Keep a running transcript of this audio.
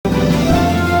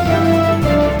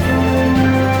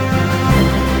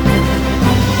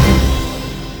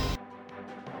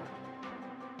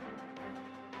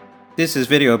This is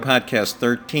video podcast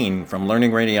 13 from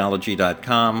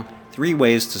learningradiology.com, 3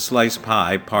 Ways to Slice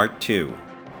Pie, Part 2.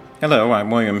 Hello, I'm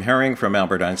William Herring from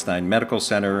Albert Einstein Medical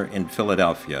Center in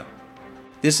Philadelphia.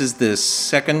 This is the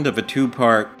second of a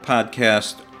 2-part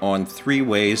podcast on 3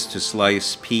 ways to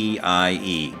slice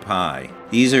pie.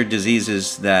 These are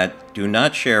diseases that do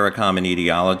not share a common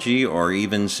etiology or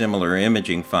even similar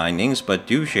imaging findings, but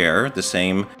do share the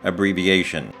same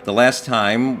abbreviation. The last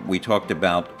time we talked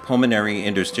about pulmonary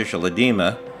interstitial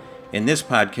edema. In this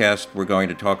podcast, we're going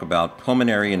to talk about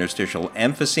pulmonary interstitial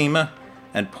emphysema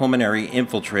and pulmonary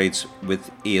infiltrates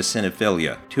with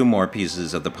eosinophilia, 2 more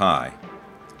pieces of the pie.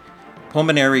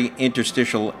 Pulmonary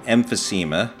interstitial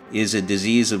emphysema is a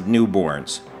disease of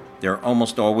newborns. They're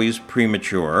almost always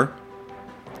premature.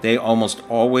 They almost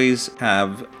always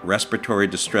have respiratory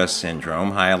distress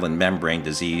syndrome, hyaline membrane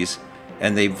disease,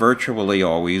 and they virtually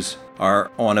always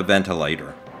are on a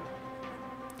ventilator.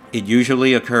 It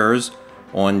usually occurs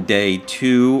on day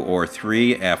 2 or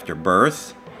 3 after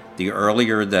birth. The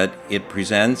earlier that it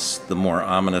presents, the more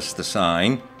ominous the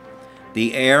sign.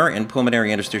 The air in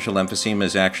pulmonary interstitial emphysema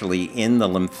is actually in the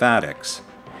lymphatics,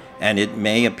 and it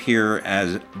may appear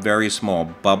as very small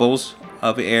bubbles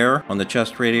of air on the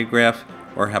chest radiograph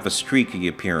or have a streaky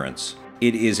appearance.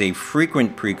 It is a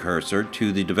frequent precursor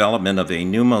to the development of a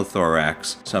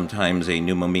pneumothorax, sometimes a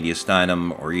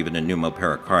pneumomediastinum or even a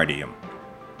pneumopericardium.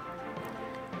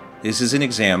 This is an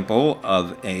example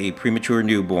of a premature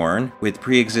newborn with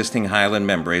pre-existing hyaline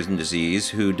membrane disease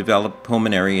who developed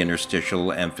pulmonary interstitial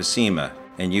emphysema.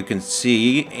 And you can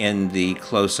see in the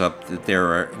close-up that there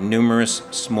are numerous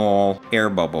small air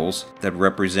bubbles that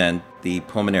represent the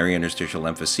pulmonary interstitial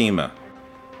emphysema.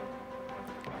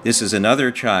 This is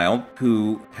another child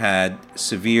who had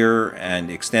severe and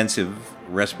extensive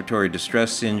respiratory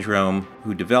distress syndrome,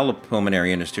 who developed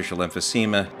pulmonary interstitial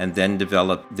emphysema and then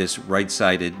developed this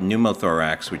right-sided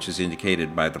pneumothorax, which is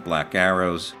indicated by the black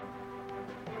arrows.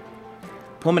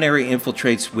 Pulmonary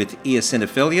infiltrates with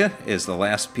eosinophilia is the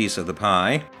last piece of the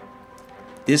pie.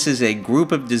 This is a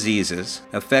group of diseases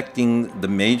affecting the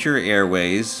major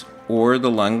airways or the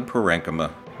lung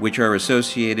parenchyma, which are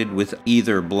associated with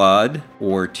either blood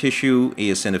or tissue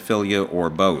eosinophilia or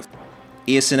both.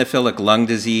 Eosinophilic lung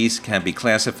disease can be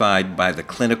classified by the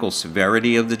clinical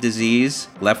severity of the disease.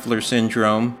 Leffler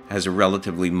syndrome has a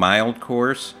relatively mild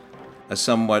course. A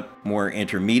somewhat more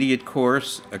intermediate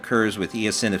course occurs with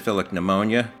eosinophilic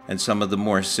pneumonia, and some of the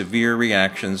more severe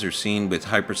reactions are seen with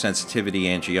hypersensitivity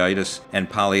angioitis and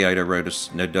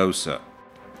polyitis nodosa.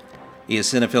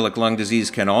 Eosinophilic lung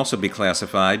disease can also be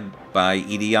classified by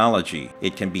etiology.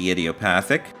 It can be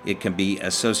idiopathic, it can be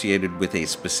associated with a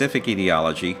specific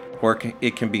etiology, or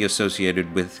it can be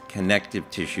associated with connective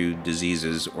tissue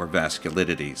diseases or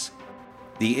vasculitides.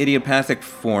 The idiopathic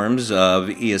forms of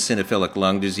eosinophilic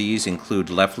lung disease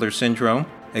include Leffler syndrome,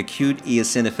 acute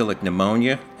eosinophilic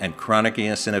pneumonia and chronic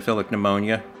eosinophilic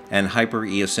pneumonia, and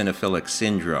hypereosinophilic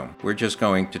syndrome. We're just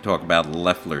going to talk about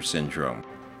Leffler syndrome.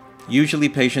 Usually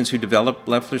patients who develop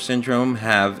Leffler syndrome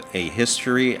have a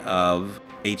history of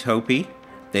atopy.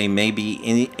 They may be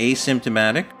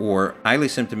asymptomatic or highly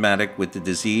symptomatic with the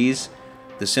disease.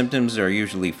 The symptoms are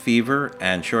usually fever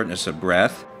and shortness of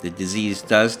breath. The disease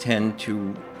does tend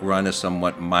to run a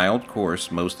somewhat mild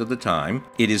course most of the time.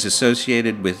 It is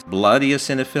associated with blood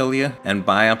eosinophilia, and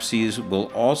biopsies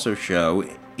will also show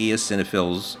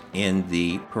eosinophils in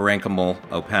the parenchymal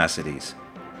opacities.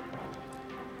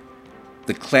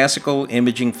 The classical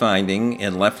imaging finding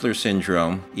in Leffler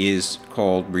syndrome is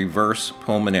called reverse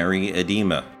pulmonary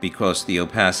edema because the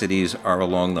opacities are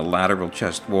along the lateral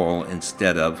chest wall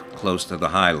instead of close to the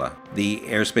hyla. The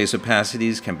airspace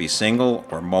opacities can be single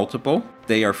or multiple.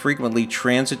 They are frequently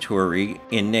transitory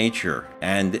in nature,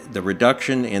 and the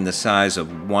reduction in the size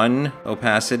of one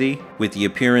opacity with the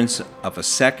appearance of a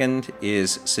second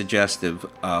is suggestive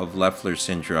of Leffler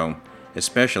syndrome,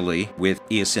 especially with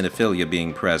eosinophilia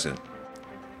being present.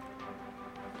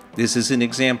 This is an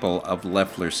example of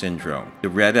Leffler syndrome. The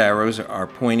red arrows are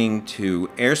pointing to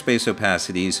airspace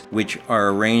opacities which are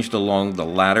arranged along the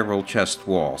lateral chest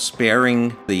wall,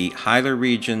 sparing the hilar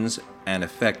regions and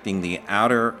affecting the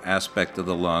outer aspect of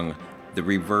the lung, the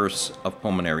reverse of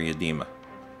pulmonary edema.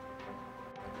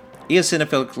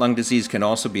 Eosinophilic lung disease can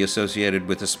also be associated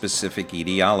with a specific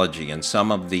etiology, and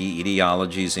some of the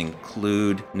etiologies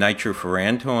include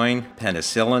nitrofurantoin,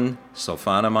 penicillin,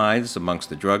 sulfonamides amongst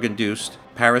the drug-induced,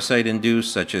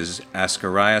 parasite-induced such as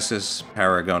ascariasis,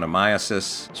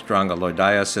 paragonimiasis,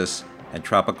 strongyloidiasis, and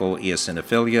tropical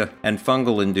eosinophilia, and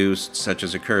fungal-induced such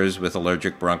as occurs with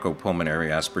allergic bronchopulmonary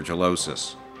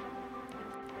aspergillosis.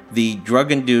 The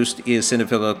drug-induced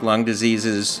eosinophilic lung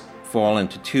diseases fall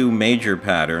into two major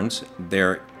patterns.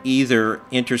 They're either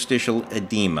interstitial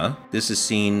edema. This is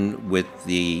seen with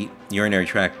the urinary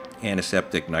tract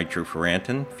antiseptic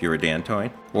nitrofurantoin,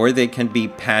 furidantoin, or they can be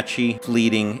patchy,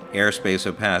 fleeting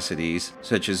airspace opacities,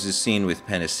 such as is seen with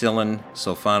penicillin,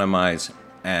 sulfonamides,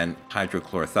 and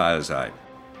hydrochlorothiazide.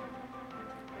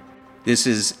 This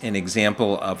is an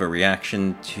example of a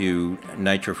reaction to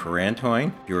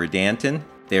nitrofurantoin, furidantoin.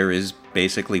 There is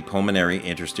basically pulmonary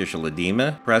interstitial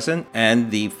edema present,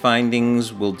 and the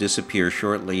findings will disappear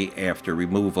shortly after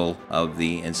removal of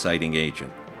the inciting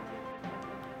agent.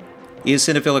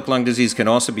 Eosinophilic lung disease can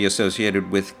also be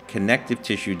associated with connective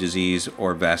tissue disease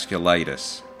or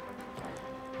vasculitis.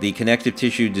 The connective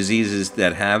tissue diseases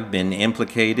that have been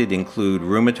implicated include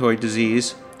rheumatoid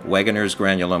disease, Wegener's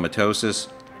granulomatosis,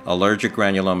 allergic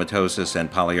granulomatosis,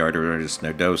 and polyarteritis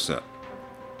nodosa.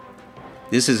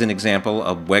 This is an example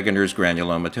of Wegener's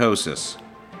granulomatosis.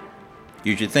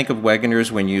 You should think of Wegener's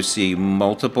when you see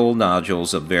multiple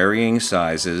nodules of varying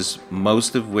sizes,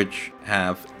 most of which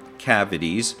have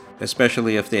cavities,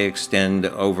 especially if they extend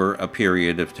over a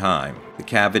period of time. The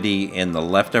cavity in the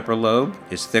left upper lobe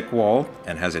is thick-walled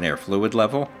and has an air fluid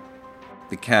level.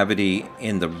 The cavity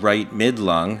in the right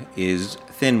mid-lung is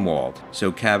thin-walled,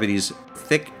 so cavities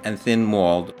thick and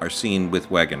thin-walled are seen with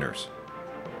Wegener's.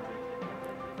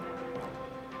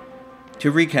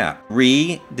 To recap,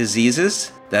 three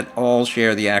diseases that all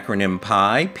share the acronym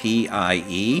PIE,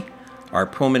 P-I-E, are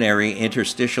pulmonary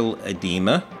interstitial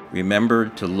edema. Remember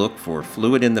to look for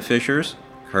fluid in the fissures,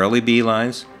 curly B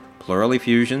lines, pleural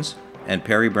effusions, and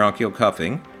peribronchial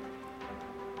cuffing.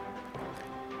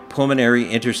 Pulmonary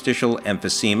interstitial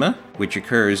emphysema, which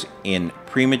occurs in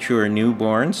premature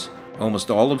newborns,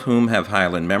 almost all of whom have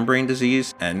hyaline membrane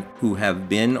disease and who have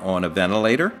been on a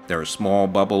ventilator. There are small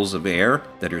bubbles of air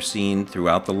that are seen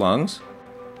throughout the lungs.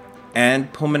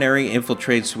 And pulmonary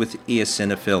infiltrates with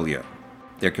eosinophilia.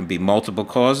 There can be multiple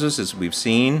causes, as we've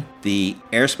seen. The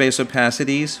airspace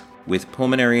opacities with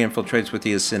pulmonary infiltrates with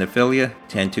eosinophilia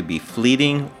tend to be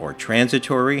fleeting or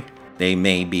transitory. They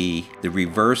may be the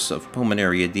reverse of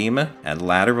pulmonary edema and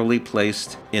laterally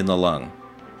placed in the lung.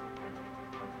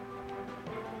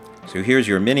 So here's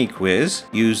your mini quiz.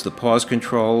 Use the pause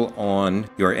control on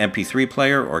your MP3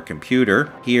 player or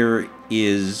computer. Here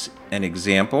is an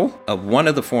example of one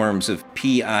of the forms of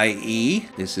PIE.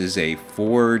 This is a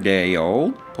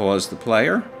 4-day-old. Pause the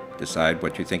player. Decide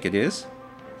what you think it is.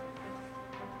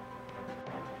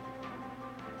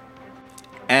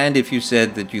 And if you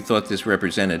said that you thought this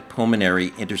represented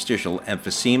pulmonary interstitial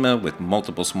emphysema with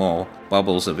multiple small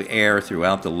bubbles of air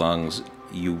throughout the lungs,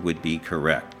 you would be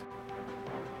correct.